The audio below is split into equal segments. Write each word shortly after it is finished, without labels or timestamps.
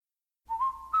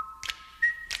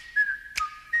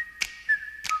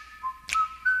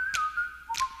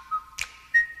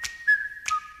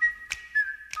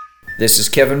This is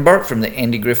Kevin Burke from the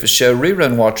Andy Griffith Show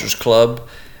Rerun Watchers Club,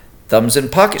 Thumbs in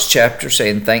Pockets chapter,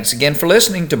 saying thanks again for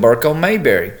listening to Burke on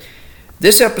Mayberry.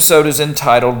 This episode is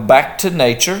entitled Back to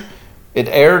Nature. It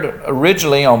aired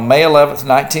originally on May 11th,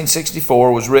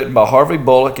 1964, was written by Harvey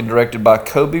Bullock and directed by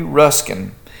Kobe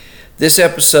Ruskin. This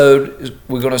episode,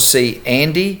 we're going to see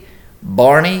Andy,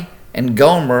 Barney, and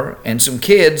Gomer and some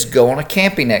kids go on a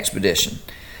camping expedition.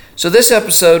 So this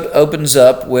episode opens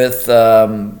up with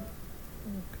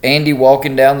Andy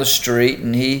walking down the street,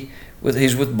 and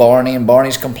he's with Barney, and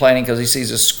Barney's complaining because he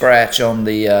sees a scratch on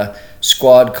the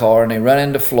squad car, and they run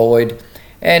into Floyd,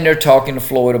 and they're talking to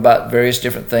Floyd about various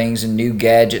different things and new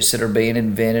gadgets that are being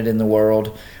invented in the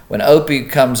world, when Opie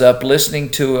comes up listening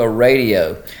to a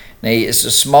radio. Now, it's a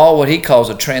small, what he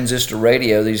calls a transistor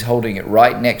radio. He's holding it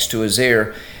right next to his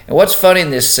ear. And what's funny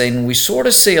in this scene, we sort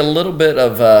of see a little bit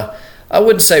of I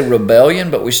wouldn't say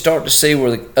rebellion, but we start to see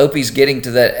where Opie's getting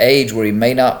to that age where he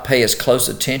may not pay as close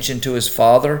attention to his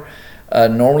father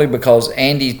normally, because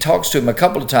Andy talks to him a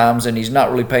couple of times and he's not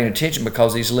really paying attention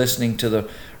because he's listening to the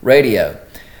radio.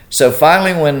 So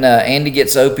finally, when Andy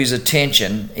gets Opie's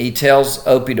attention, he tells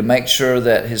Opie to make sure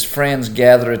that his friends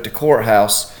gather at the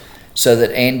courthouse so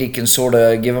that Andy can sort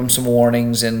of give them some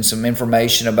warnings and some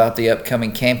information about the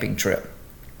upcoming camping trip.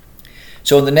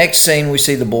 So in the next scene, we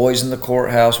see the boys in the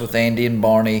courthouse with Andy and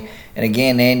Barney. And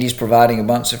again, Andy's providing a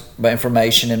bunch of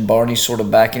information and Barney's sort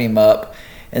of backing him up.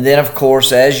 And then, of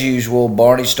course, as usual,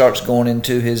 Barney starts going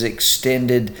into his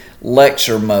extended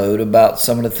lecture mode about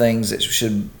some of the things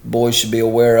that boys should be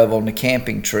aware of on the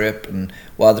camping trip and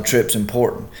why the trip's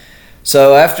important.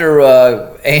 So after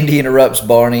Andy interrupts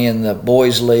Barney and the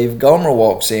boys leave, Gomer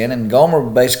walks in, and Gomer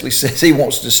basically says he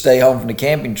wants to stay home from the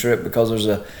camping trip because there's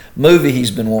a movie he's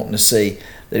been wanting to see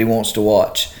that he wants to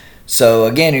watch. So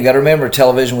again, you got to remember,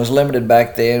 television was limited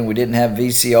back then. We didn't have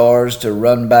VCRs to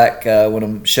run back when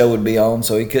a show would be on,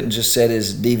 so he couldn't just set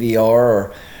his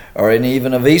DVR or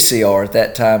even a VCR at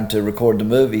that time to record the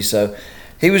movie. So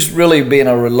he was really being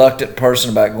a reluctant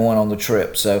person about going on the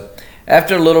trip. So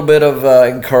after a little bit of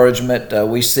encouragement,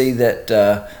 we see that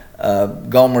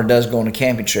Gomer does go on a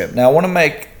camping trip. Now, I want to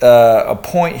make a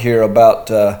point here about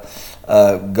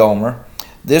Gomer.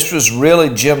 This was really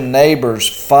Jim Nabors'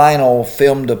 final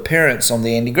filmed appearance on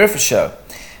the Andy Griffith Show.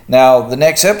 Now, the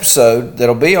next episode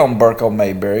that'll be on Burke on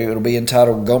Mayberry, it'll be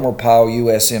entitled Gomer Pyle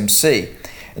USMC.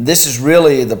 And this is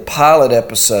really the pilot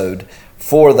episode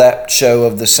for that show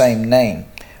of the same name.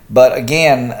 But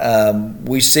again,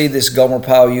 we see this Gomer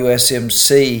Pyle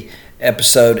USMC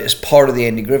episode as part of the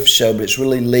Andy Griffith Show, but it's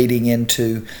really leading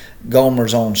into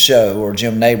Gomer's own show, or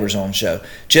Jim Nabors' own show,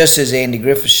 just as the Andy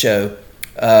Griffith Show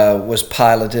was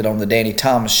piloted on the Danny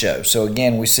Thomas Show. So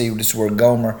again, we see this is where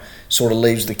Gomer sort of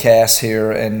leaves the cast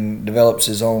here and develops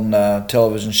his own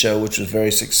television show, which was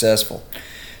very successful.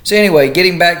 So anyway,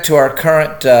 getting back to our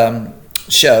current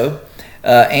show,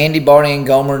 Andy, Barney, and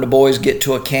Gomer and the boys get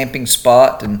to a camping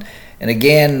spot, and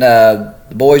again,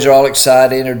 the boys are all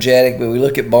excited, energetic, but we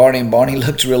look at Barney, and Barney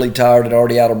looks really tired and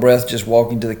already out of breath just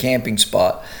walking to the camping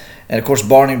spot. And of course,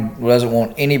 Barney doesn't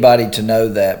want anybody to know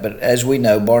that, but as we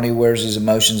know, Barney wears his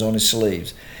emotions on his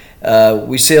sleeves.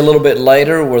 We see a little bit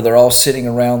later where they're all sitting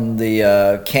around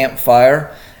the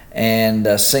campfire and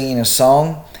singing a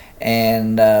song.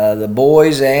 And the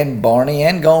boys and Barney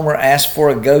and Gomer ask for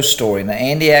a ghost story. Now,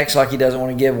 Andy acts like he doesn't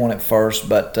want to give one at first,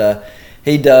 but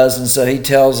he does, and so he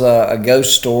tells a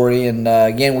ghost story. And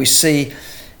again, we see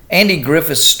Andy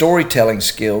Griffith's storytelling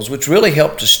skills, which really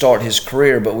helped to start his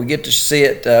career, but we get to see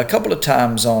it a couple of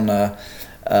times on the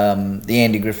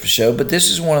Andy Griffith Show. But this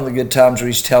is one of the good times where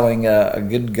he's telling a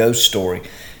good ghost story.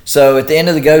 So at the end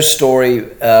of the ghost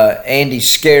story, Andy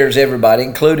scares everybody,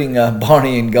 including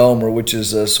Barney and Gomer, which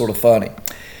is sort of funny.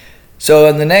 So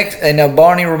in the next, and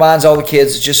Barney reminds all the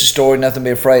kids it's just a story, nothing to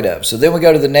be afraid of. So then we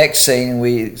go to the next scene, and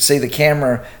we see the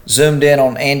camera zoomed in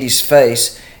on Andy's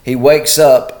face. He wakes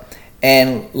up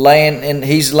and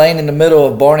he's laying in the middle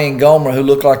of Barney and Gomer, who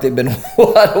look like they've been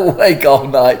wide awake all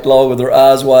night long with their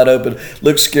eyes wide open,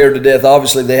 look scared to death.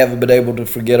 Obviously, they haven't been able to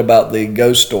forget about the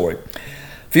ghost story.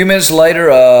 A few minutes later,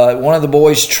 one of the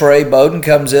boys, Trey Bowden,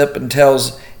 comes up and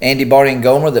tells Andy, Barney, and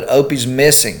Gomer that Opie's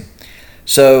missing.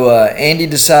 So Andy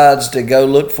decides to go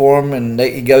look for him, and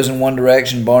he goes in one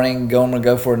direction. Barney and Gomer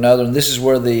go for another, and this is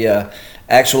where the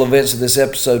actual events of this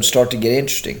episode start to get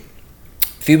interesting.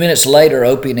 A few minutes later,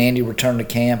 Opie and Andy return to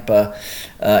camp.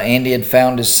 Andy had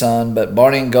found his son, but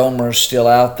Barney and Gomer are still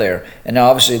out there. And now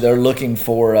obviously they're looking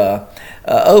for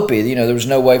Opie. You know, there was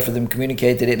no way for them to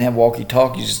communicate. They didn't have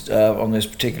walkie-talkies on this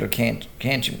particular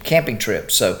camping trip.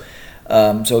 So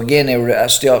again, they were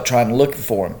still out trying to look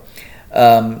for him.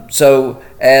 So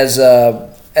as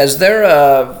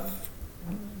they're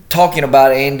talking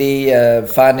about Andy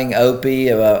finding Opie,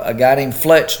 a guy named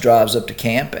Fletch drives up to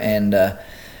camp, and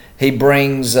he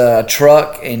brings a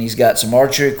truck, and he's got some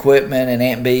archery equipment, and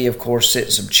Aunt Bee, of course,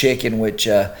 sent some chicken, which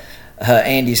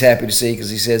Andy's happy to see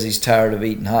because he says he's tired of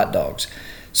eating hot dogs.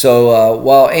 So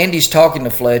while Andy's talking to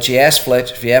Fletch, he asks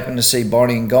Fletch if he happened to see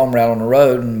Barney and Gomer out on the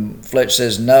road, and Fletch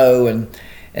says no, and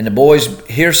the boys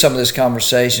hear some of this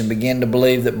conversation, begin to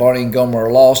believe that Barney and Gomer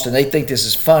are lost, and they think this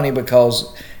is funny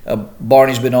because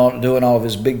Barney's been doing all of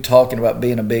his big talking about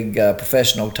being a big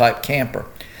professional type camper.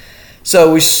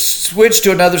 So we switch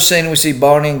to another scene. We see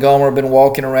Barney and Gomer have been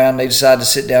walking around. They decide to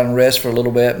sit down and rest for a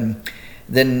little bit, and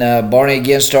then Barney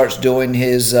again starts doing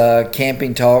his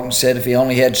camping talk and said if he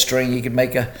only had string, he could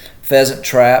make a pheasant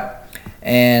trap.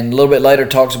 And a little bit later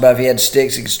talks about if he had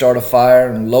sticks, he could start a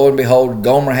fire. And lo and behold,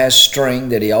 Gomer has string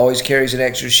that he always carries an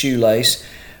extra shoelace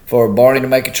for Barney to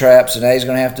make a trap. So now he's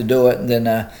going to have to do it. And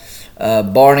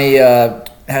then Barney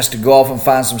has to go off and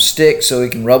find some sticks so he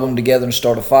can rub them together and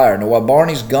start a fire. Now, while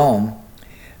Barney's gone,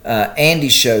 Andy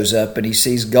shows up and he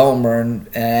sees Gomer and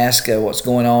asks what's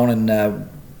going on. And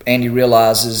Andy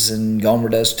realizes, and Gomer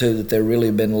does too, that they've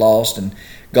really been lost. And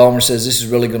Gomer says this is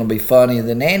really going to be funny. And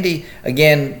then Andy,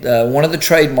 again, one of the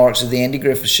trademarks of the Andy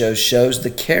Griffith Show shows the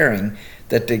caring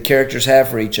that the characters have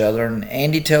for each other. And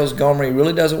Andy tells Gomer he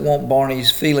really doesn't want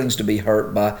Barney's feelings to be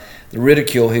hurt by the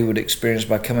ridicule he would experience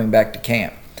by coming back to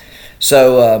camp.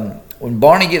 So when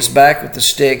Barney gets back with the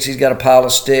sticks, he's got a pile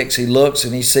of sticks. He looks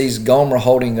and he sees Gomer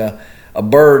holding a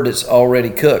bird that's already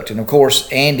cooked. And of course,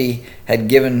 Andy had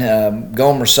given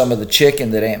Gomer some of the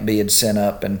chicken that Aunt Bee had sent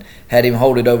up and had him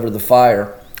hold it over the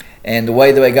fire. And the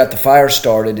way they got the fire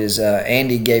started is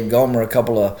Andy gave Gomer a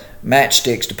couple of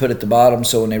matchsticks to put at the bottom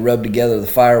so when they rubbed together, the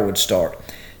fire would start.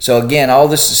 So again, all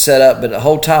this is set up, but the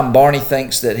whole time Barney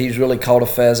thinks that he's really caught a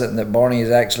pheasant and that Barney is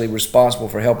actually responsible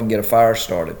for helping get a fire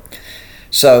started.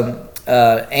 So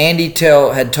Andy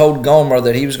had told Gomer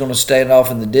that he was going to stand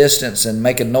off in the distance and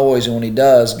make a noise, and when he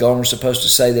does, Gomer's supposed to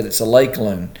say that it's a lake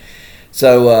loon.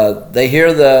 So they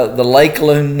hear the lake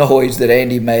loon noise that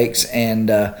Andy makes,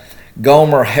 and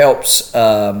Gomer helps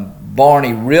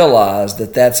Barney realize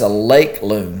that that's a lake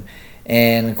loon.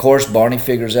 And of course, Barney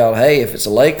figures out, hey, if it's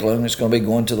a lake loon, it's going to be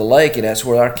going to the lake, and that's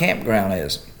where our campground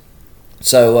is.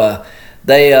 So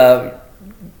they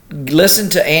listen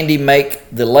to Andy make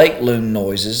the lake loon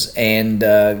noises, and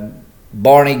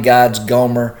Barney guides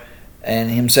Gomer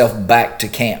and himself back to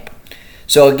camp.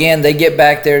 So again, they get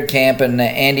back there at camp, and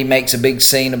Andy makes a big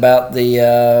scene about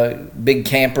the big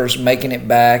campers making it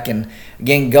back. And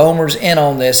again, Gomer's in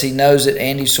on this. He knows that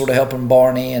Andy's sort of helping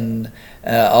Barney and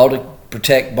all to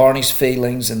protect Barney's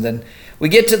feelings. And then we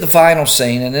get to the final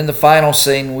scene, and in the final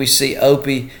scene, we see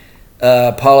Opie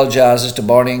apologizes to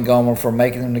Barney and Gomer for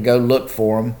making them to go look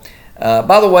for him.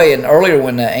 By the way, and earlier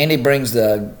when Andy brings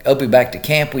the Opie back to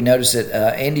camp, we notice that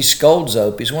Andy scolds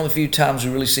Opie. It's one of the few times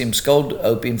we really see him scold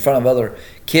Opie in front of other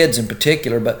kids in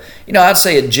particular. But, I'd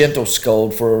say a gentle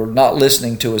scold for not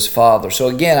listening to his father. So,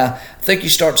 again, I think you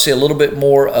start to see a little bit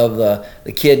more of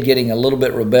the kid getting a little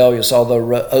bit rebellious,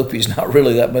 although Opie's not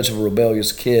really that much of a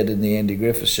rebellious kid in the Andy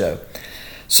Griffith Show.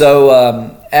 So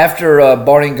after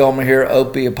Barney and Gomer hear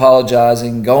Opie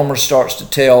apologizing, Gomer starts to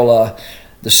tell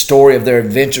the story of their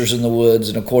adventures in the woods.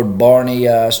 And of course, Barney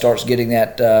starts getting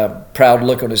that proud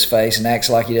look on his face and acts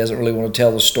like he doesn't really want to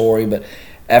tell the story. But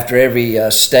after every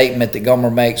statement that Gomer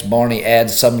makes, Barney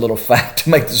adds some little fact to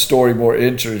make the story more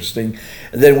interesting.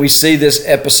 And then we see this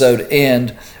episode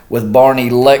end with Barney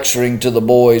lecturing to the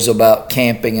boys about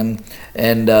camping.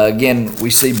 And again, we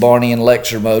see Barney in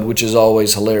lecture mode, which is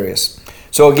always hilarious.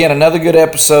 So again, another good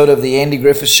episode of the Andy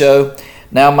Griffith Show.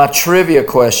 Now, my trivia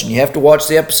question. You have to watch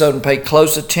the episode and pay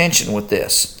close attention with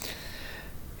this.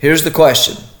 Here's the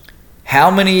question.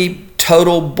 How many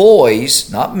total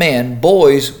boys, not men,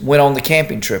 boys went on the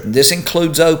camping trip? And this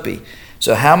includes Opie.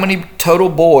 So how many total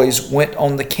boys went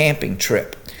on the camping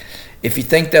trip? If you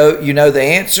think you know the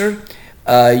answer,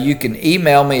 you can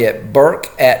email me at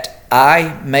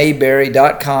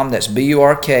burke@imayberry.com. That's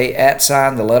BURK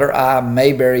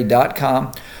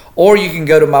 @Mayberry.com. Or you can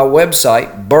go to my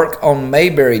website,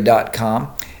 burkeonmayberry.com,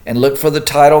 and look for the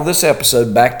title of this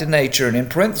episode, Back to Nature. And in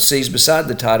parentheses beside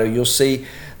the title, you'll see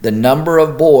the number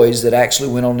of boys that actually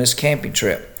went on this camping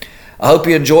trip. I hope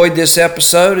you enjoyed this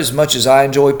episode as much as I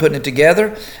enjoyed putting it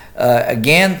together.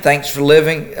 Again, thanks for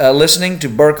listening to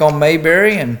Burke on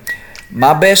Mayberry, and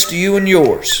my best to you and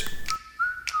yours.